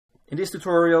In this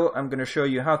tutorial, I'm going to show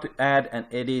you how to add and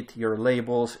edit your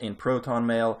labels in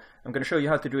ProtonMail. I'm going to show you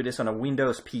how to do this on a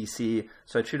Windows PC,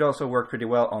 so it should also work pretty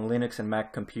well on Linux and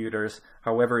Mac computers.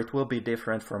 However, it will be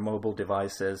different for mobile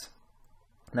devices.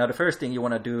 Now, the first thing you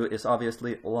want to do is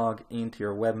obviously log into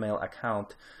your webmail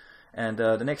account. And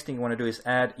the next thing you want to do is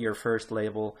add your first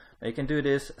label. Now, you can do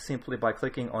this simply by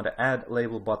clicking on the Add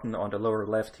Label button on the lower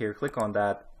left here. Click on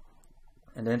that.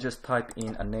 And then just type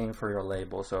in a name for your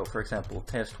label. So for example,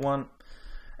 test1,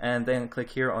 and then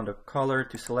click here on the color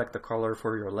to select the color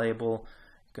for your label.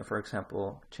 You can, for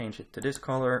example, change it to this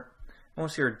color.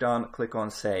 Once you're done, click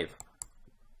on save.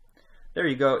 There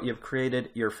you go, you've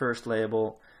created your first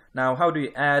label. Now, how do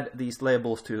you add these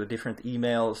labels to different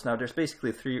emails? Now, there's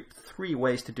basically three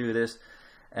ways to do this.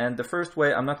 And the first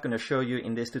way I'm not going to show you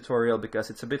in this tutorial because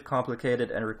it's a bit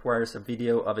complicated and requires a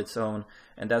video of its own,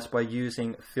 and that's by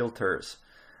using filters.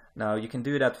 Now, you can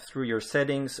do that through your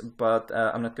settings, but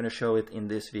I'm not going to show it in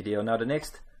this video. Now, the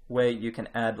next way you can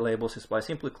add labels is by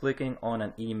simply clicking on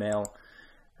an email.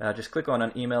 Just click on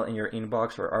an email in your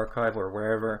inbox or archive or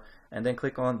wherever, and then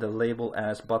click on the Label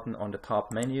As button on the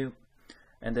top menu,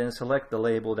 and then select the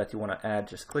label that you want to add.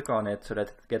 Just click on it so that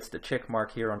it gets the check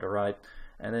mark here on the right,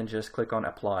 and then just click on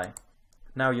apply.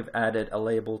 Now you've added a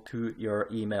label to your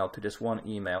email, to this one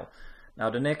email. Now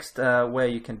the next way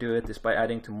you can do it is by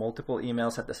adding to multiple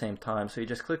emails at the same time. So you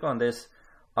just click on this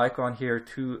icon here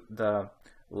to the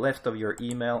left of your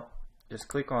email. Just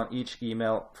click on each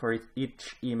email for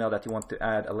each email that you want to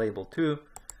add a label to.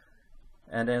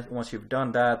 And then once you've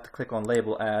done that, click on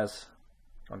Label As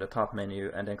on the top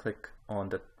menu, and then click on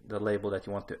the label that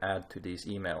you want to add to these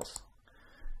emails.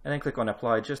 And then click on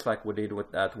apply, just like we did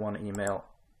with that one email.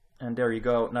 And there you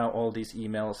go. Now all these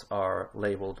emails are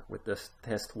labeled with this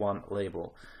test1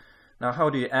 label. Now,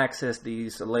 how do you access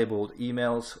these labeled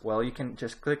emails? Well, you can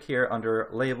just click here under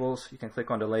labels. You can click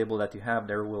on the label that you have.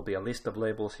 There will be a list of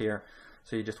labels here.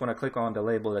 So you just want to click on the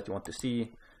label that you want to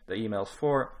see the emails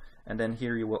for. And then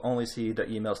here you will only see the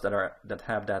emails that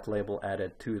have that label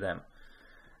added to them.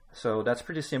 So that's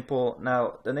pretty simple.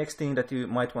 Now, the next thing that you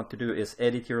might want to do is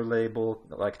edit your label,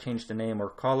 like change the name or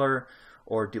color,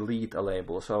 or delete a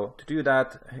label. So to do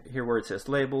that, here where it says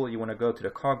label, you want to go to the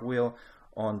cogwheel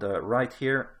on the right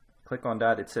here. Click on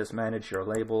that. It says manage your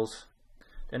labels.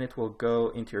 Then it will go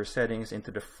into your settings,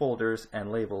 into the folders and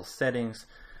label settings.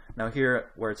 Now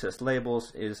here where it says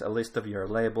labels is a list of your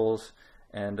labels.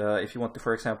 And if you want to,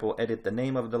 for example, edit the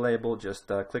name of the label, just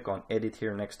click on edit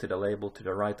here next to the label to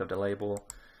the right of the label.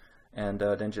 And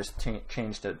then just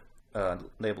change the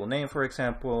label name, for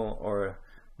example, or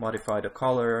modify the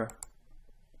color.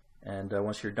 And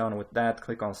once you're done with that,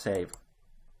 click on save.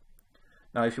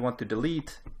 Now, if you want to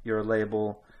delete your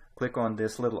label, click on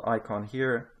this little icon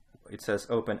here. It says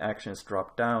Open Actions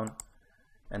drop down,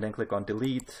 and then click on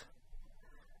delete,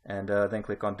 and then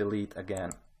click on delete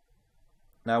again.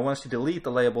 Now, once you delete the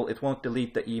label, it won't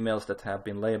delete the emails that have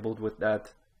been labeled with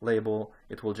that label.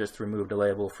 It will just remove the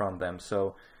label from them.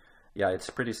 So yeah, it's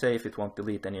pretty safe. It won't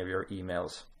delete any of your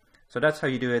emails. So that's how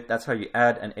you do it. That's how you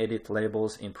add and edit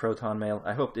labels in ProtonMail.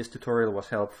 I hope this tutorial was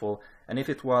helpful. And if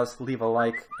it was, leave a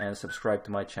like and subscribe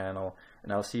to my channel.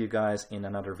 And I'll see you guys in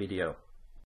another video.